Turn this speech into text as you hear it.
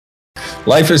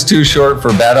Life is too short for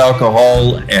bad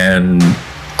alcohol and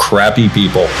crappy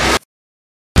people.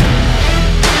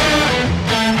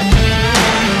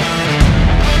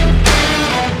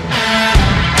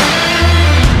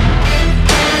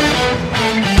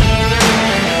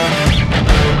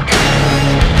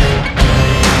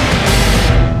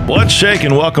 What's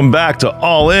shaking? Welcome back to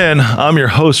All In. I'm your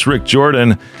host, Rick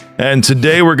Jordan, and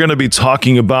today we're going to be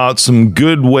talking about some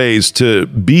good ways to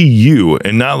be you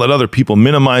and not let other people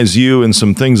minimize you, and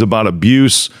some things about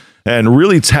abuse and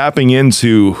really tapping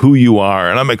into who you are.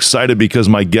 And I'm excited because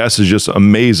my guest is just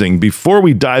amazing. Before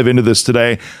we dive into this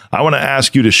today, I want to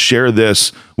ask you to share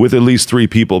this with at least 3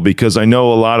 people, because I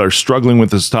know a lot are struggling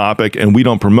with this topic, and we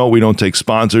don't promote, we don't take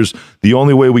sponsors. The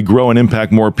only way we grow and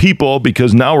impact more people,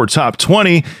 because now we're top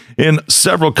 20 in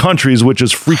several countries, which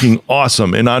is freaking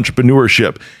awesome in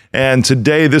entrepreneurship. And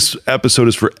today, this episode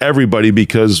is for everybody,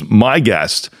 because my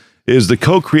guest is the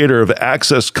co-creator of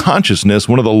Access Consciousness,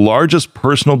 one of the largest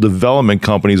personal development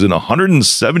companies in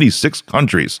 176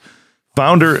 countries.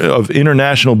 Founder of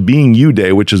International Being You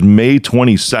Day, which is May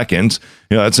 22nd.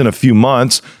 That's in a few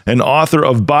months. And author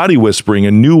of Body Whispering,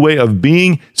 a new way of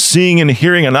being, seeing, and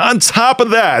hearing. And on top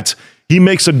of that, he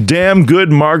makes a damn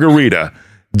good margarita.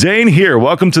 Dane here,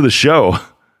 welcome to the show.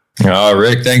 Oh,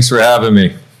 Rick, thanks for having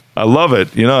me. I love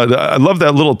it. I love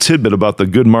that little tidbit about the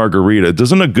good margarita.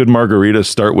 Doesn't a good margarita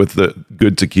start with the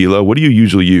good tequila? What do you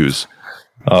usually use?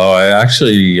 Oh, I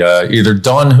actually either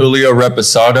Don Julio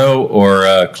Reposado or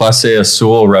Clase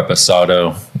Azul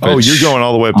Reposado. Oh, you're going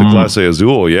all the way up to Clase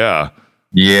Azul, yeah.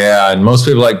 Yeah, and most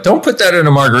people are like, don't put that in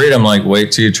a margarita. I'm like,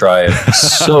 wait till you try it.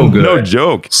 So good. No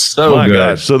joke. So My good.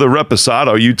 Gosh. So the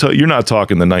Reposado, you're not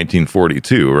talking the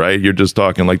 1942, right? You're just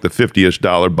talking like the $50-ish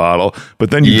bottle,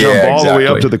 but then you jump all the way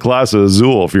up to the Clase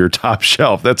Azul for your top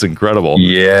shelf. That's incredible.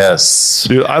 Yes.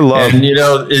 Dude, I love it. And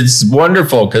it's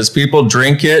wonderful because people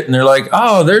drink it and they're like,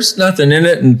 oh, there's nothing in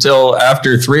it until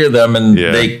after 3 of them, and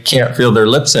they can't feel their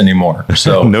lips anymore.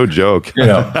 So no joke.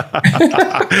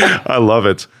 I love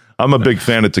it. I'm a big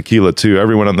fan of tequila too.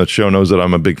 Everyone on the show knows that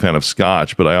I'm a big fan of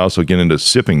scotch, but I also get into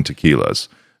sipping tequilas.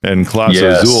 And Clase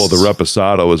Azul, the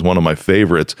Reposado, is one of my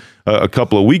favorites. A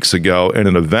couple of weeks ago at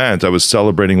an event, I was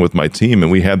celebrating with my team,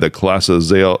 and we had the Clase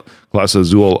Azul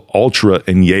Ultra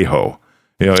Añejo.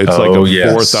 It's like a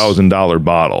 $4,000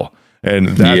 bottle. And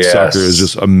that sucker is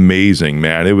just amazing,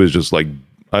 man. It was just like,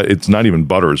 it's not even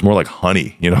butter. It's more like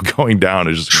honey, going down.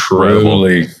 It's just incredible.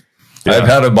 Truly. Yeah. I've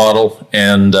had a bottle,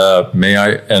 and I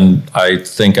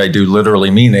think I do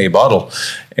literally mean a bottle.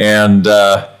 And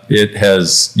it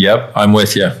has, I'm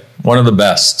with you. One of the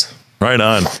best. Right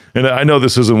on. And I know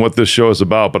this isn't what this show is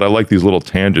about, but I like these little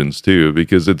tangents too,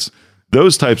 because it's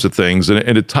those types of things.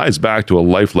 And it ties back to a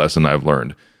life lesson I've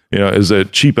learned, is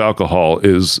that cheap alcohol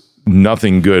is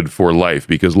nothing good for life,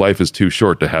 because life is too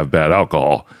short to have bad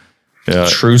alcohol.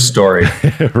 True story.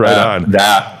 Right on.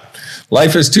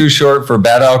 Life is too short for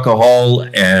bad alcohol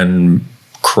and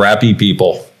crappy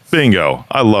people. Bingo.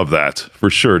 I love that for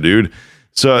sure, dude.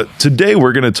 So today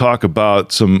we're going to talk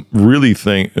about some really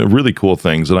cool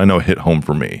things that I know hit home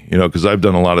for me, because I've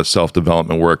done a lot of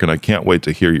self-development work, and I can't wait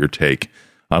to hear your take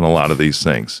on a lot of these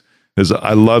things. Because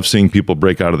I love seeing people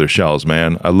break out of their shells,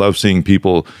 man. I love seeing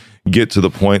people get to the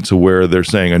point to where they're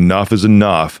saying enough is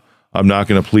enough. I'm not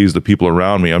going to please the people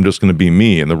around me. I'm just going to be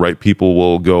me, and the right people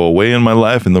will go away in my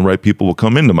life, and the right people will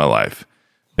come into my life.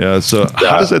 So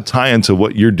how does that tie into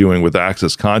what you're doing with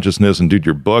Access Consciousness and, dude,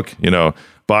 your book,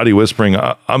 Body Whispering?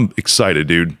 I'm excited,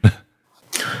 dude.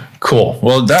 Cool.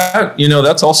 Well,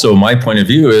 that's also my point of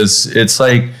view. Is it's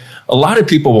like a lot of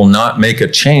people will not make a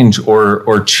change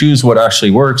or choose what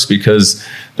actually works because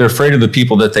they're afraid of the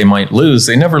people that they might lose.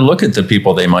 They never look at the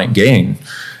people they might gain.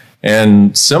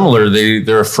 And similar,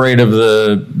 they're afraid of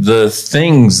the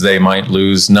things they might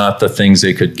lose, not the things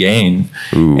they could gain.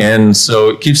 Ooh. And so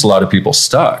it keeps a lot of people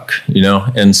stuck,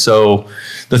 And so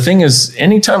the thing is,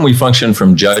 anytime we function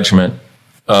from judgment,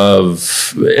 we're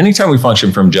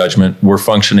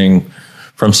functioning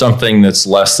from something that's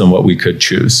less than what we could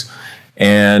choose.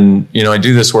 And, I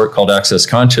do this work called Access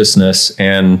Consciousness,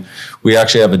 and we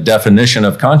actually have a definition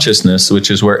of consciousness, which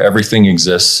is where everything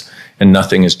exists and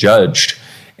nothing is judged.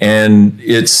 And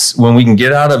it's when we can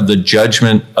get out of the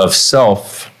judgment of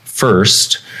self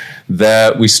first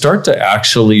that we start to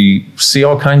actually see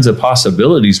all kinds of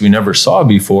possibilities we never saw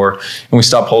before, and we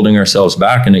stop holding ourselves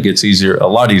back, and it gets a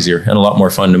lot easier and a lot more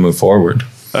fun to move forward.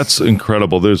 That's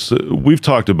incredible. We've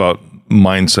talked about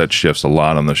mindset shifts a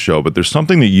lot on the show, but there's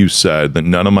something that you said that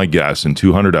none of my guests in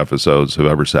 200 episodes have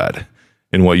ever said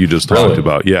in what you just talked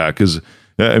about. Yeah, because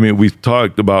we've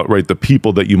talked about, right, the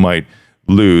people that you might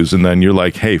lose, and then you're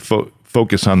like, hey,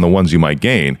 focus on the ones you might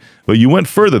gain. But you went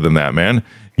further than that, man.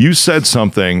 You said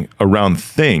something around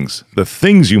things, the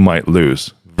things you might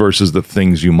lose versus the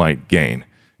things you might gain.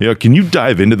 Can you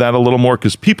dive into that a little more?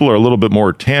 Because people are a little bit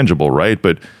more tangible, right?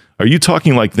 But are you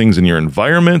talking like things in your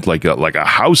environment, like a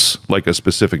house, like a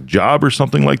specific job or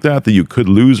something like that you could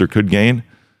lose or could gain?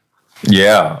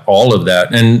 Yeah, all of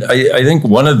that. And I think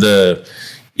one of the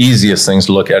easiest things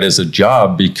to look at is a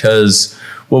job, because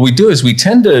what we do is we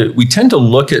tend to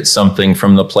look at something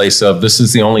from the place of, this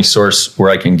is the only source where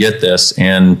I can get this.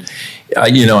 And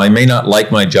I may not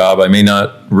like my job. I may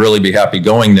not really be happy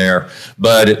going there,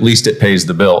 but at least it pays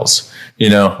the bills.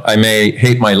 I may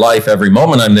hate my life every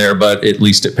moment I'm there, but at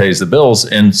least it pays the bills.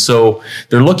 And so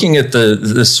they're looking at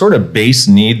the sort of base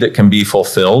need that can be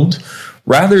fulfilled,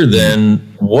 rather than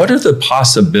what are the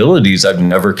possibilities I've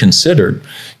never considered.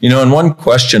 And one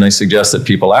question I suggest that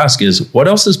people ask is, what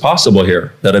else is possible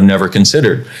here that I've never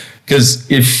considered? Because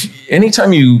if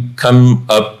anytime you come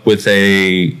up with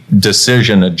a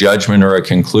decision, a judgment, or a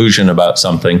conclusion about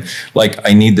something, like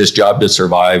I need this job to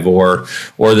survive, or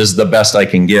this is the best I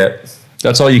can get,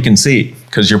 that's all you can see,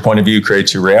 because your point of view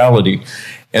creates your reality.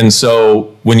 And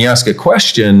so when you ask a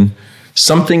question,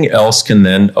 something else can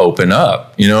then open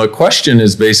up. A question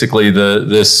is basically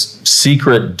this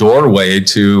secret doorway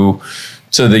to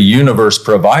the universe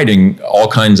providing all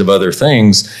kinds of other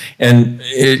things. And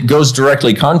it goes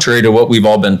directly contrary to what we've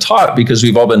all been taught, because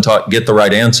we've all been taught, get the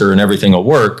right answer and everything will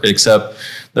work, except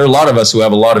there are a lot of us who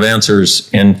have a lot of answers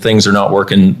and things are not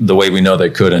working the way we know they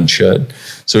could and should.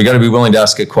 So we got to be willing to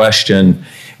ask a question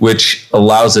which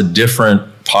allows a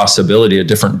different possibility, a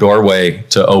different doorway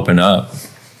to open up.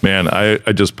 Man, I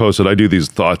just posted, I do these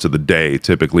thoughts of the day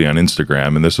typically on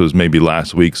Instagram, and this was maybe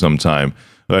last week sometime,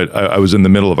 but I was in the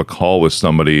middle of a call with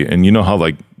somebody, and you know how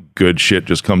like good shit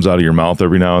just comes out of your mouth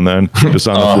every now and then, just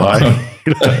on the fly?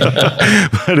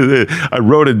 But I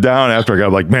wrote it down after I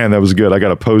got like, man, that was good. I got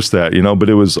to post that, but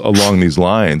it was along these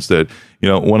lines that,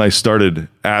 when I started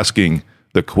asking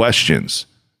the questions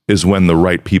is when the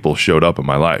right people showed up in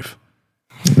my life.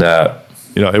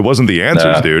 It wasn't the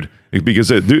answers, dude,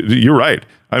 because you're right.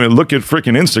 I mean, look at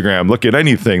freaking Instagram. Look at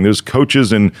anything. There's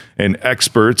coaches and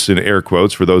experts, in air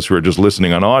quotes, for those who are just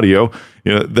listening on audio,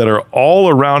 that are all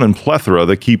around in plethora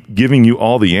that keep giving you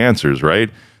all the answers, right?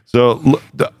 So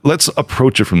let's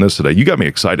approach it from this today. You got me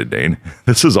excited, Dane.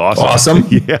 This is awesome. Awesome.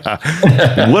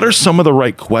 Yeah. What are some of the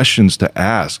right questions to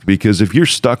ask? Because if you're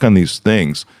stuck on these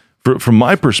things, from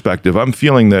my perspective, I'm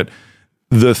feeling that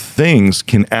the things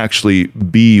can actually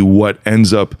be what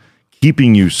ends up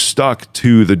keeping you stuck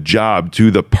to the job,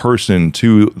 to the person,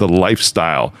 to the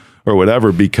lifestyle or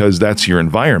whatever, because that's your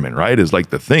environment, right? Is like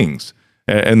the things.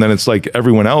 And then it's like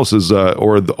everyone else is,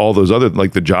 all those other,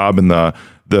 like the job and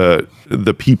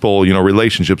the people,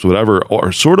 relationships, whatever,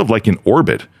 are sort of like in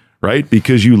orbit, right?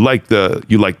 Because you like the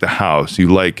house, you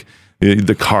like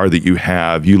the car that you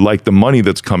have, you like the money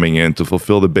that's coming in to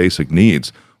fulfill the basic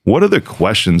needs. What are the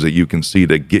questions that you can see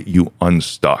to get you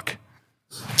unstuck?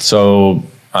 So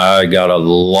I got a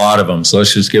lot of them. So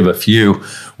let's just give a few.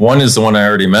 One is the one I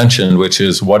already mentioned, which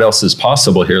is what else is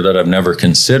possible here that I've never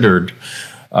considered.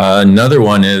 Another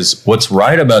one is what's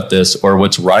right about this, or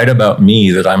what's right about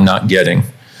me that I'm not getting.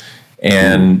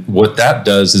 And what that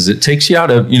does is it takes you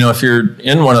out of, if you're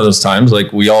in one of those times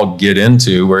like we all get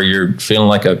into where you're feeling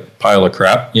like a pile of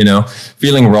crap,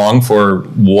 feeling wrong for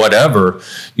whatever,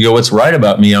 you go, what's right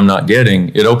about me I'm not getting.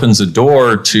 It opens a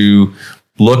door to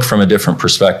look from a different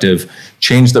perspective,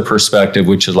 change the perspective,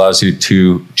 which allows you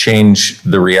to change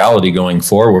the reality going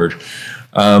forward.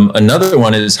 Another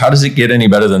one is, how does it get any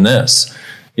better than this?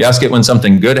 You ask it when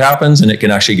something good happens and it can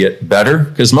actually get better,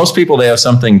 because most people, they have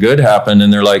something good happen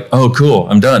and they're like, oh, cool,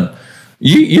 I'm done.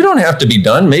 You don't have to be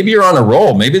done. Maybe you're on a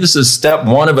roll. Maybe this is step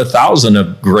 1 of 1,000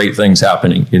 of great things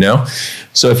happening,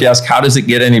 So if you ask, how does it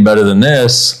get any better than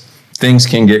this? Things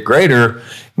can get greater.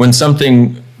 When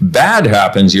something bad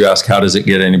happens, you ask, how does it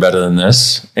get any better than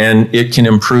this? And it can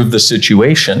improve the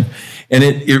situation. And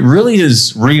it really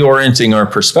is reorienting our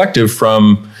perspective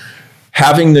from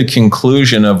having the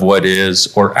conclusion of what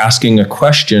is, or asking a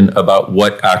question about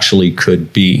what actually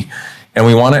could be. And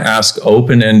we want to ask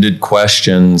open-ended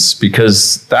questions,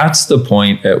 because that's the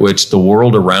point at which the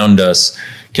world around us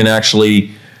can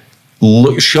actually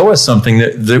show us something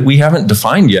that we haven't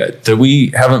defined yet, that we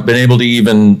haven't been able to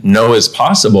even know is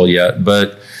possible yet.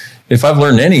 But if I've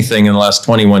learned anything in the last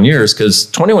 21 years,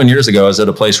 because 21 years ago I was at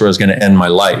a place where I was going to end my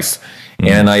life,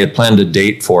 and I had planned a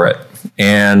date for it.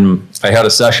 And I had a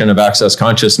session of Access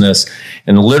Consciousness,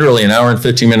 and literally an hour and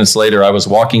 15 minutes later, I was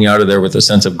walking out of there with a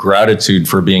sense of gratitude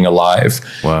for being alive.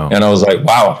 Wow. And I was like,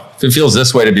 wow, if it feels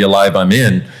this way to be alive, I'm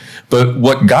in. But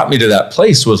what got me to that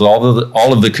place was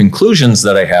all of the conclusions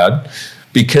that I had,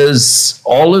 because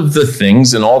all of the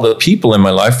things and all the people in my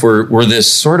life were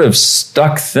this sort of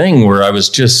stuck thing where I was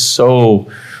just so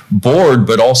bored,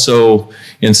 but also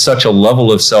in such a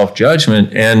level of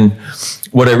self-judgment. And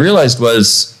what I realized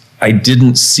was I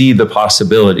didn't see the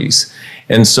possibilities.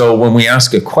 And so when we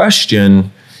ask a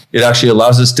question, it actually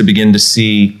allows us to begin to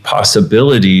see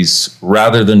possibilities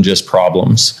rather than just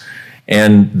problems.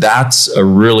 And that's a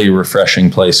really refreshing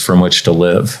place from which to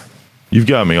live. You've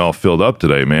got me all filled up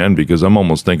today, man, because I'm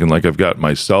almost thinking like I've got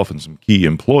myself and some key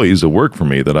employees that work for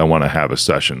me that I want to have a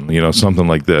session, something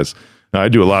like this. Now, I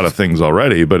do a lot of things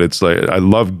already, but it's like I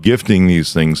love gifting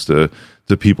these things to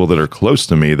people that are close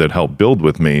to me that help build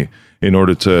with me in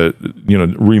order to,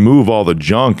 remove all the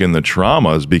junk and the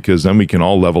traumas, because then we can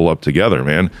all level up together,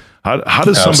 man. How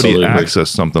does somebody access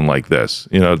something like this,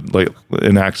 like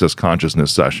an Access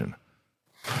Consciousness session?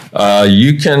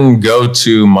 You can go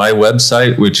to my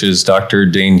website, which is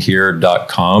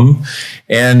drdaneheer.com.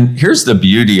 And here's the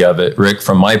beauty of it, Rick,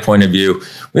 from my point of view.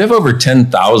 We have over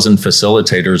 10,000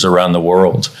 facilitators around the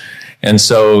world. And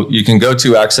so you can go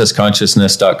to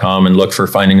accessconsciousness.com and look for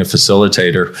finding a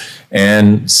facilitator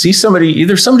and see somebody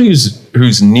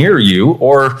who's near you,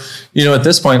 or, at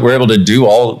this point, we're able to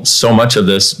do so much of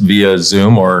this via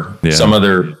Zoom or some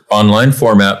other online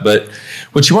format. But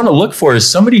what you want to look for is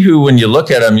somebody who, when you look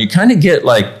at them, you kind of get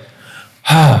like,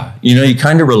 you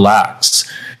kind of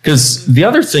relax. Because the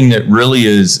other thing that really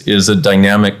is a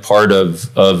dynamic part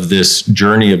of this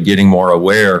journey of getting more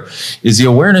aware is the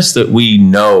awareness that we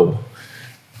know.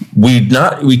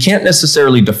 We can't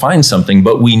necessarily define something,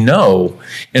 but we know,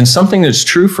 and something that's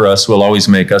true for us will always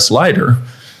make us lighter.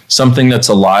 Something that's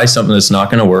a lie, something that's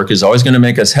not going to work, is always going to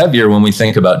make us heavier when we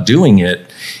think about doing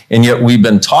it. And yet we've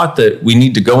been taught that we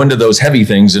need to go into those heavy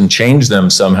things and change them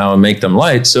somehow and make them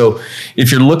light. So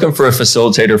if you're looking for a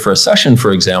facilitator for a session,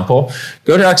 for example,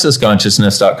 go to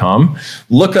accessconsciousness.com,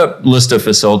 look up list of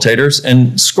facilitators,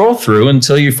 and scroll through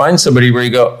until you find somebody where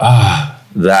you go,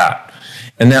 that.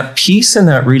 And that peace and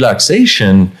that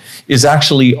relaxation is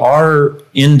actually our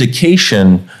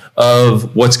indication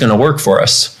of what's going to work for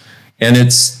us. And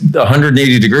it's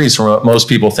 180 degrees from what most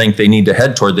people think they need to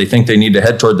head toward. They think they need to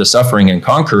head toward the suffering and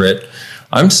conquer it.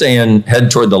 I'm saying head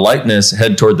toward the lightness,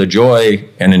 head toward the joy,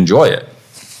 and enjoy it.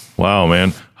 Wow,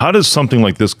 man. How does something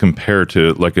like this compare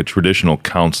to like a traditional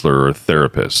counselor or a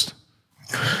therapist?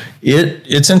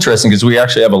 It's interesting because we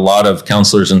actually have a lot of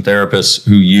counselors and therapists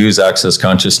who use Access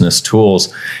Consciousness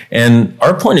tools. And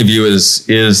our point of view is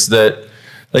that,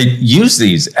 like, use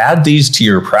these, add these to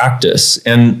your practice.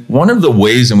 And one of the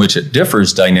ways in which it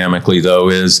differs dynamically, though,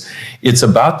 is it's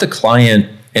about the client,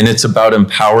 and it's about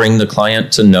empowering the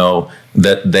client to know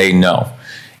that they know.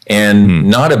 And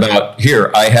not about,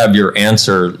 here, I have your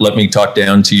answer, let me talk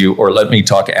down to you, or let me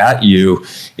talk at you.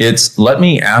 It's let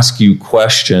me ask you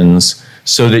questions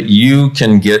so that you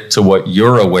can get to what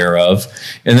you're aware of.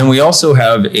 And then we also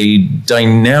have a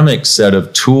dynamic set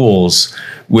of tools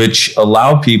which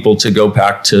allow people to go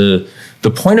back to the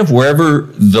point of wherever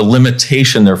the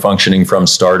limitation they're functioning from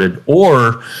started,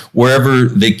 or wherever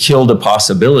they killed a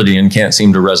possibility and can't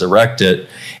seem to resurrect it,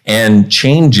 and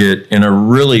change it in a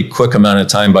really quick amount of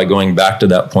time by going back to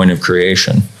that point of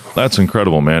creation. That's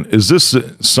incredible, man. Is this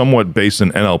somewhat based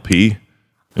in NLP?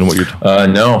 In what you're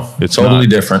no, it's totally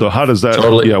different. So how does that,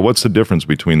 what's the difference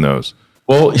between those?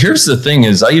 Well, here's the thing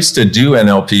is I used to do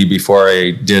NLP before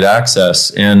I did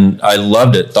Access, and I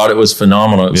loved it, thought it was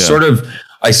phenomenal. It was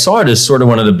I saw it as sort of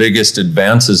one of the biggest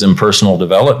advances in personal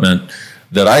development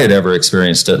that I had ever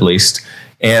experienced, at least.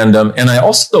 And I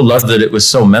also loved that it was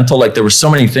so mental. Like there were so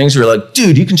many things where you're like,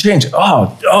 dude, you can change it.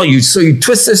 You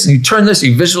twist this and you turn this,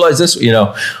 you visualize this.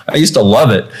 I used to love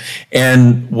it.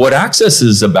 And what Access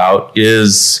is about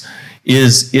is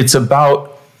it's about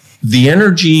the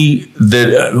energy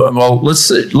that,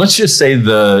 let's just say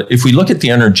if we look at the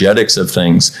energetics of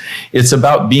things, it's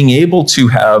about being able to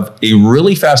have a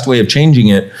really fast way of changing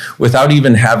it without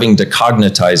even having to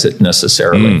cognitize it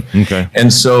necessarily. Okay.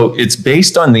 And so it's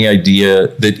based on the idea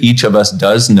that each of us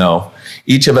does know,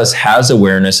 each of us has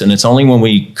awareness, and it's only when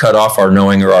we cut off our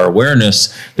knowing or our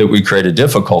awareness that we create a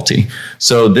difficulty.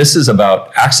 So this is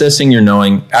about accessing your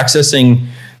knowing, accessing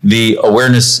the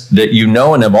awareness that you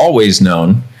know and have always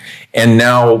known. And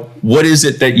now, what is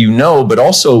it that you know? But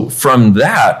also from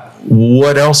that,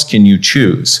 what else can you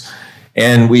choose?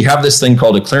 And we have this thing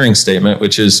called a clearing statement,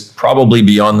 which is probably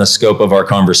beyond the scope of our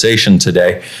conversation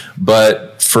today.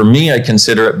 But for me, I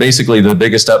consider it basically the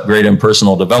biggest upgrade in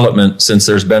personal development since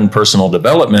there's been personal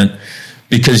development,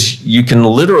 because you can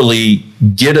literally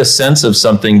get a sense of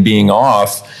something being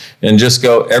off and just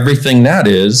go, everything that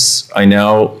is, I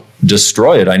now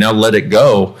destroy it. I now let it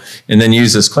go and then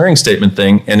use this clearing statement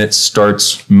thing, and it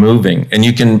starts moving. And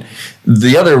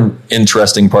the other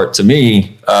interesting part to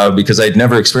me, because I'd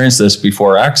never experienced this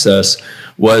before Access,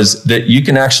 was that you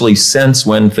can actually sense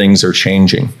when things are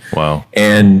changing. Wow.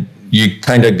 And you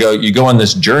kind of go on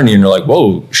this journey and you're like,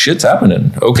 whoa, shit's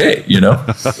happening. Okay.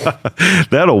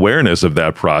 That awareness of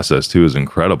that process too is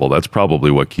incredible. That's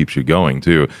probably what keeps you going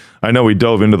too. I know we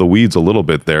dove into the weeds a little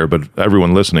bit there, but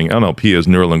everyone listening, NLP is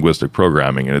neuro-linguistic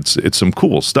programming, and it's some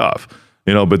cool stuff,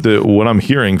 but what I'm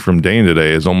hearing from Dane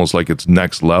today is almost like it's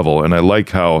next level. And I like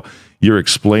how you're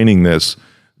explaining this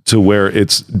to where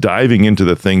it's diving into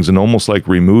the things and almost like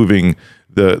removing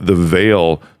the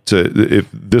veil if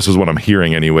this is what I'm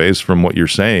hearing anyways from what you're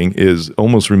saying, is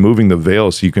almost removing the veil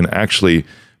so you can actually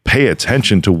pay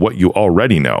attention to what you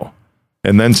already know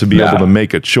and then to be able to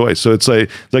make a choice. So it's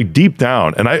like deep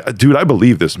down, and I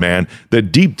believe this, man,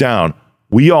 that deep down,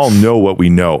 we all know what we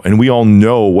know, and we all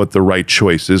know what the right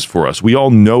choice is for us. We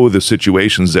all know the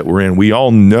situations that we're in. We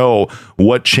all know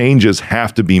what changes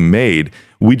have to be made.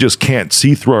 We just can't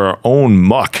see through our own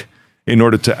muck in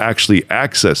order to actually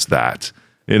access that.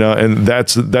 And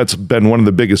that's been one of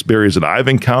the biggest barriers that I've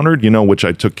encountered, which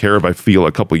I took care of, I feel,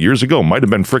 a couple of years ago. Might have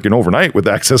been freaking overnight with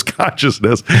Access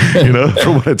Consciousness,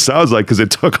 for what it sounds like, because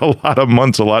it took a lot of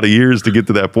months, a lot of years to get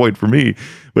to that point for me.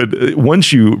 But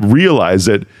once you realize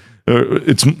that,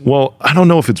 I don't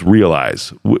know if it's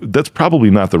realize. That's probably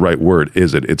not the right word,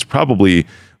 is it? It's probably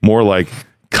more like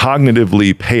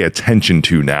cognitively pay attention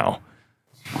to now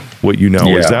what you know.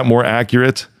 Yeah. Is that more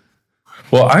accurate?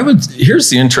 Well, here's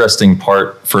the interesting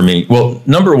part for me. Well,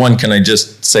 number one, can I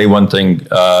just say one thing?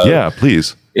 Yeah,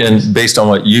 please. And based on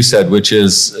what you said, which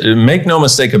is, make no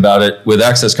mistake about it, with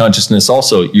Access Consciousness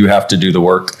also, you have to do the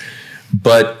work.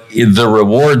 But the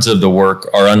rewards of the work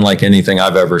are unlike anything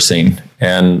I've ever seen.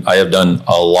 And I have done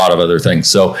a lot of other things.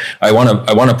 So I want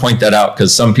to point that out,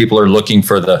 because some people are looking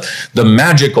for the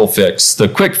magical fix, the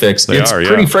quick fix. It's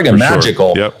pretty friggin'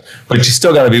 magical. Sure. Yep. But you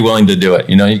still got to be willing to do it.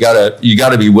 You got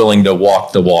to be willing to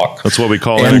walk the walk. That's what we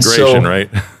call integration, right?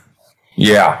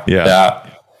 Yeah.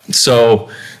 So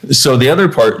the other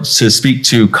part, to speak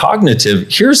to cognitive,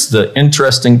 here's the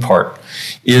interesting part,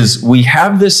 is we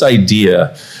have this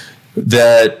idea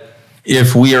that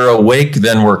if we are awake,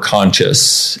 then we're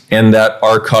conscious, and that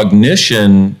our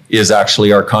cognition is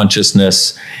actually our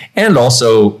consciousness, and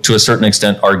also to a certain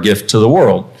extent our gift to the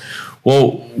world.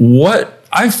 Well, what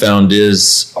I found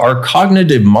is our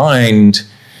cognitive mind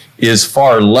is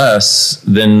far less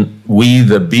than we,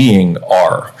 the being,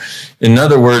 are. In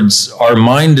other words, our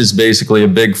mind is basically a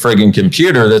big friggin'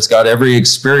 computer that's got every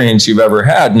experience you've ever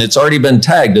had, and it's already been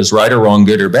tagged as right or wrong,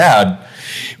 good or bad,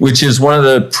 which is one of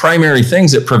the primary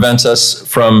things that prevents us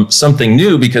from something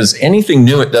new, because anything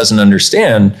new it doesn't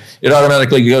understand, it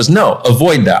automatically goes, no,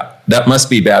 avoid that. That must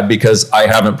be bad because I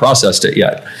haven't processed it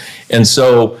yet. And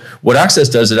so what Access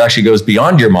does, it actually goes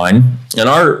beyond your mind. And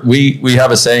we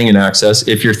have a saying in Access,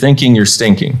 if you're thinking, you're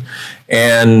stinking.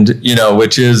 And,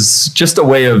 which is just a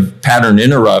way of pattern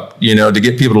interrupt, to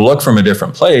get people to look from a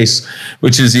different place,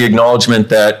 which is the acknowledgement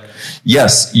that,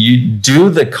 yes, you do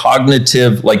the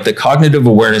cognitive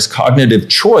awareness, cognitive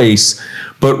choice,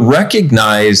 but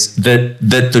recognize that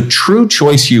the true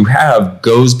choice you have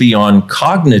goes beyond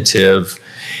cognitive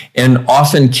and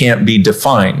often can't be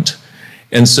defined.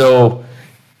 And so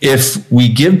if we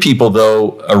give people,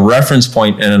 though, a reference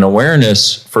point and an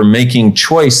awareness for making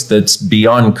choice that's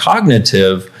beyond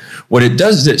cognitive, what it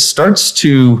does is it starts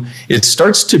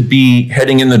to be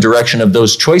heading in the direction of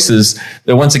those choices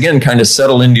that once again kind of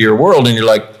settle into your world, and you're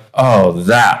like, oh,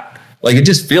 that. Like, it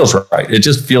just feels right. It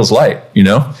just feels light,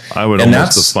 I would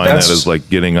almost define that as like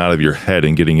getting out of your head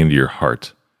and getting into your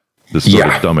heart. To sort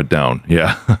of dumb it down.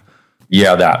 Yeah.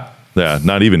 Yeah, that. Yeah,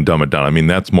 not even dumb it down. I mean,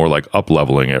 that's more like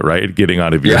up-leveling it, right? Getting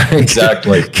out of your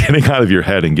exactly. Getting out of your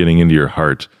head and getting into your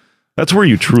heart. That's where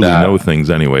you truly know things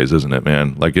anyways, isn't it,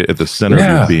 man? Like at the center of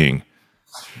your being.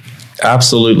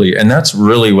 Absolutely. And that's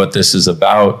really what this is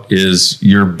about, is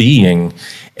your being.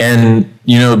 And,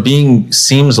 being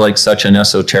seems like such an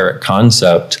esoteric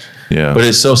concept, but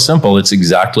it's so simple. It's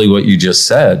exactly what you just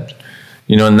said.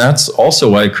 And that's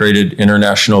also why I created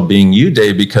International Being You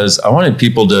Day, because I wanted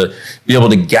people to be able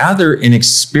to gather and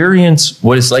experience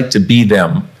what it's like to be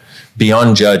them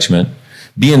beyond judgment,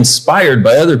 be inspired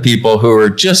by other people who are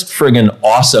just friggin'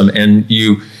 awesome. And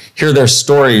you hear their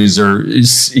stories or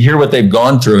hear what they've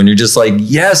gone through, and you're just like,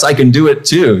 yes, I can do it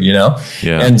too, Yeah.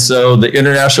 And so the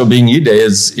International Being You Day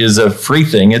is a free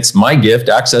thing. It's my gift,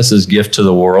 Access's gift to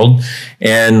the world.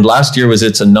 And last year was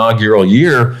its inaugural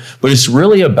year, but it's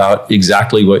really about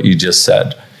exactly what you just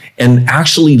said, and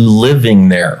actually living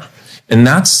there. And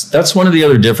that's one of the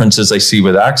other differences I see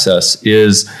with Access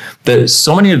is that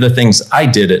so many of the things I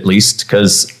did, at least,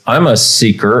 because I'm a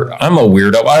seeker, I'm a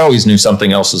weirdo. I always knew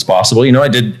something else was possible. I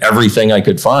did everything I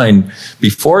could find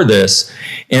before this.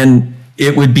 And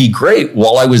it would be great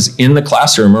while I was in the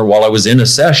classroom or while I was in a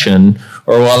session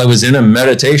or while I was in a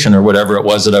meditation or whatever it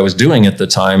was that I was doing at the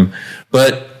time.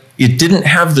 But it didn't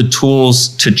have the tools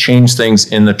to change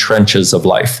things in the trenches of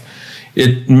life.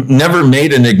 It never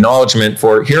made an acknowledgement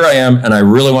for, here I am, and I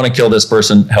really want to kill this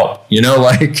person, help.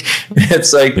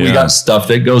 It's like we got stuff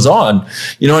that goes on,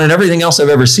 and everything else I've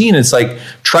ever seen, it's like,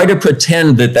 try to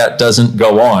pretend that doesn't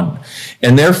go on.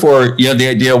 And therefore, you have the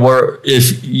idea where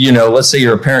if, let's say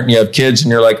you're a parent and you have kids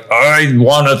and you're like, I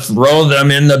want to throw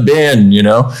them in the bin,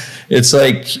 it's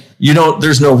like,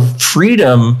 there's no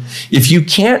freedom if you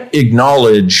can't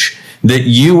acknowledge that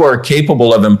you are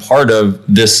capable of and part of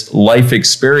this life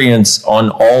experience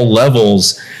on all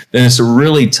levels. Then it's a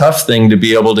really tough thing to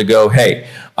be able to go, hey,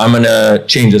 I'm going to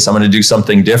change this. I'm going to do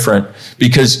something different,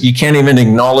 because you can't even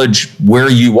acknowledge where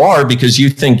you are because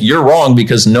you think you're wrong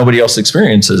because nobody else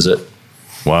experiences it.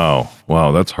 Wow.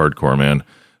 That's hardcore, man.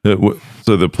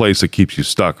 So the place that keeps you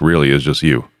stuck really is just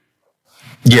you.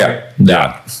 Yeah.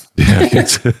 Yeah,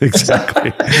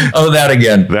 exactly. That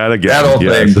again. That whole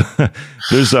thing.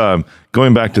 There's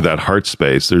going back to that heart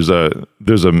space. There's a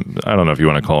I don't know if you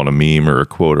want to call it a meme or a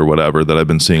quote or whatever that I've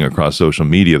been seeing across social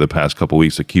media the past couple of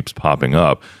weeks that keeps popping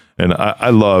up, and I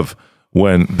love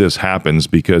when this happens,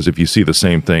 because if you see the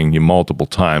same thing multiple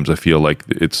times, I feel like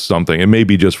it's something. It may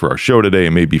be just for our show today,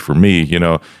 it may be for me,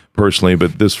 personally,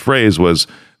 but this phrase was,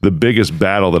 the biggest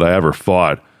battle that I ever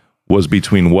fought was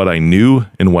between what I knew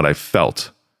and what I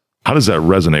felt. How does that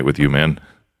resonate with you, man?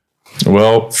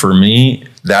 Well, for me,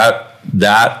 that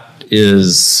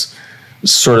is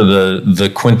sort of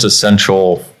the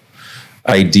quintessential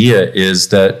idea, is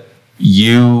that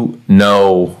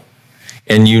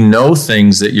and you know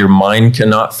things that your mind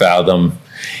cannot fathom.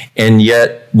 And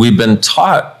yet we've been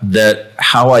taught that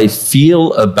how I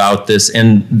feel about this,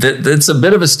 and it's a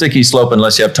bit of a sticky slope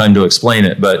unless you have time to explain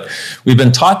it, but we've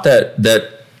been taught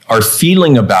that our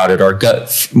feeling about it,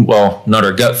 not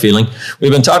our gut feeling.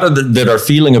 We've been taught that our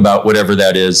feeling about whatever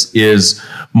that is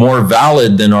more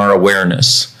valid than our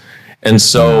awareness. And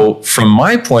so from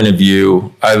my point of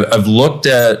view, I've looked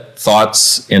at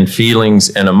thoughts and feelings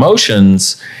and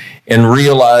emotions and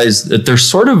realized that there's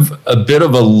sort of a bit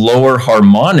of a lower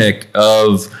harmonic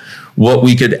of what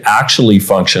we could actually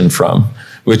function from,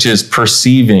 which is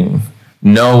perceiving,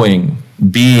 knowing,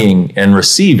 being, and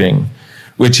receiving.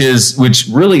 Which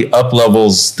really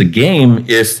up-levels the game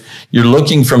if you're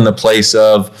looking from the place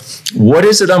of, what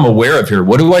is it I'm aware of here?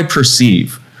 What do I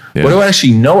perceive? Yeah. What do I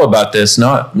actually know about this?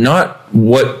 Not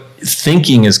what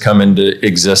thinking has come into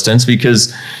existence,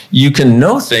 because you can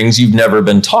know things you've never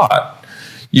been taught.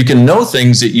 You can know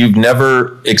things that you've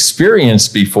never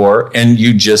experienced before, and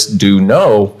you just do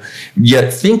know.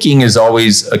 Yet thinking is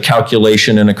always a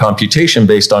calculation and a computation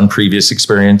based on previous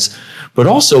experience, but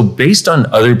also based on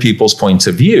other people's points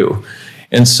of view.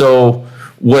 And so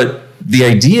what the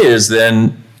idea is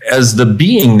then, as the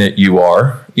being that you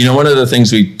are, one of the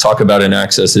things we talk about in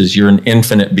Access is you're an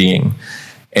infinite being.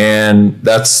 And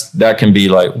that can be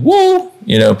like, whoa,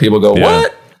 people go,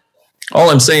 what? All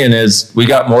I'm saying is we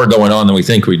got more going on than we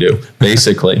think we do,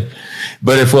 basically.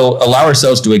 But if we'll allow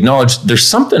ourselves to acknowledge there's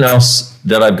something else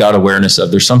that I've got awareness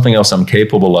of, there's something else I'm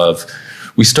capable of,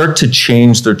 we start to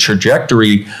change the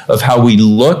trajectory of how we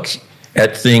look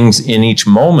at things in each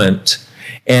moment.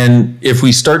 And if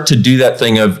we start to do that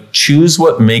thing of choose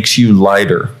what makes you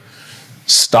lighter,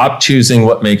 stop choosing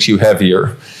what makes you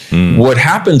heavier. What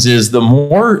happens is the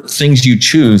more things you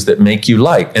choose that make you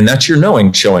light, and that's your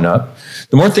knowing showing up,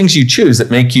 the more things you choose that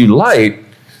make you light,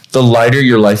 the lighter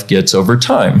your life gets over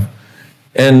time.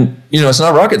 And, it's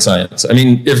not rocket science. I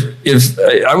mean, if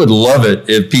I would love it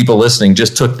if people listening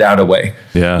just took that away,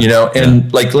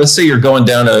 like, let's say you're going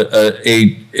down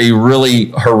a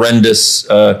really horrendous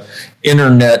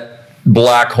internet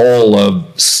black hole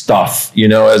of stuff,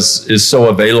 as is so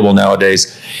available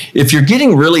nowadays. If you're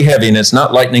getting really heavy and it's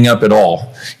not lightening up at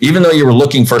all, even though you were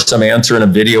looking for some answer in a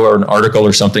video or an article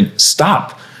or something,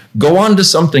 stop. Go on to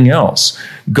something else.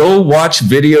 Go watch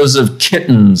videos of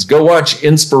kittens. Go watch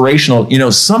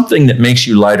inspirational, something that makes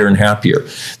you lighter and happier.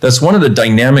 That's one of the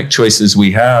dynamic choices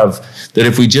we have, that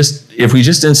if we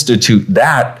just institute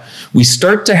that, we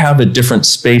start to have a different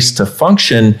space to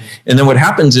function. And then what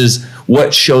happens is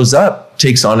what shows up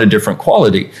takes on a different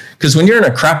quality. Because when you're in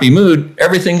a crappy mood,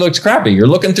 everything looks crappy. You're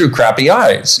looking through crappy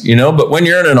eyes, but when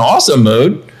you're in an awesome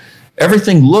mood,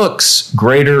 everything looks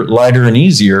greater, lighter, and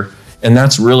easier. And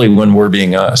that's really when we're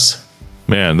being us.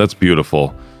 Man, that's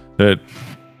beautiful.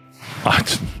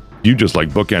 You just like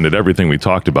bookended everything we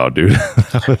talked about, dude.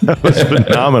 That was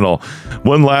phenomenal.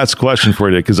 One last question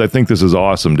for you, because I think this is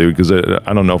awesome, dude, because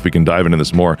I don't know if we can dive into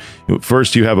this more.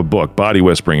 First, you have a book, Body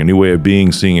Whispering, A New Way of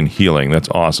Being, Seeing, and Healing. That's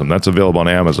awesome. That's available on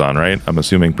Amazon, right? I'm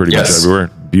assuming pretty much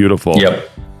everywhere. Beautiful. Yep.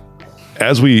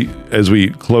 As we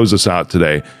close this out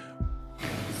today,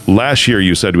 last year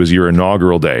you said was your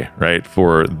inaugural day, right,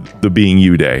 for the Being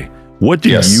You Day. What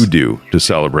did you do to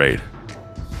celebrate?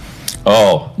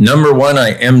 Oh, number one,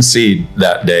 I emceed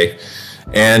that day.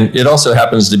 And it also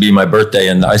happens to be my birthday.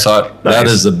 And I thought that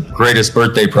is the greatest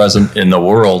birthday present in the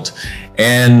world.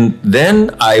 And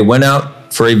then I went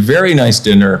out for a very nice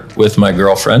dinner with my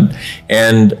girlfriend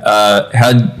and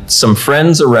had some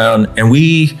friends around, and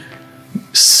we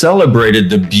celebrated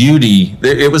the beauty.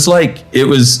 It was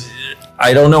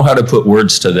I don't know how to put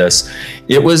words to this.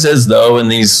 It was as though in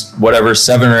these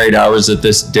 7 or 8 hours that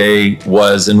this day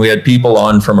was, and we had people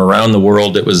on from around the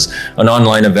world. It was an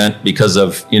online event because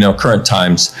of, current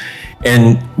times.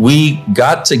 And we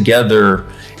got together,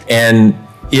 and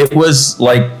it was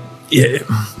like,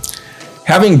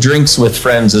 having drinks with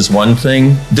friends is one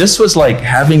thing. This was like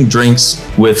having drinks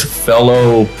with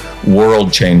fellow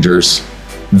world changers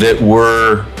that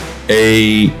were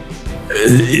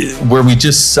where we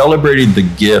just celebrated the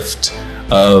gift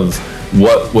of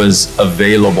what was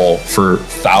available for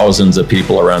thousands of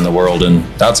people around the world. And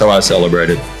that's how I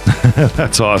celebrated.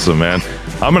 That's awesome, man.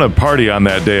 I'm going to party on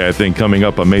that day, I think, coming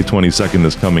up on May 22nd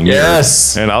this coming year.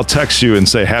 Yes. And I'll text you and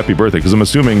say happy birthday, because I'm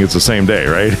assuming it's the same day,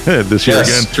 right? This year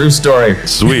again? True story.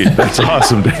 Sweet. That's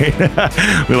awesome, Dane.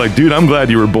 We're like, dude, I'm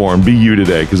glad you were born. Be you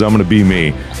today, because I'm going to be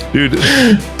me. Dude,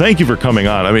 thank you for coming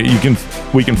on. I mean,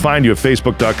 we can find you at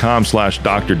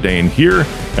facebook.com/Dr. Dain Heer,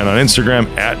 and on Instagram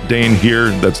 @Dain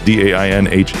Heer. That's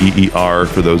DAINHEER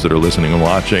for those that are listening and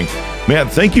watching. Man,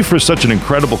 thank you for such an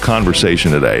incredible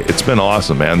conversation today. It's been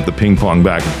awesome, man. The ping pong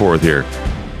back and forth here.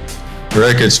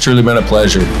 Rick, it's truly been a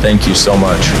pleasure. Thank you so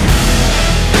much.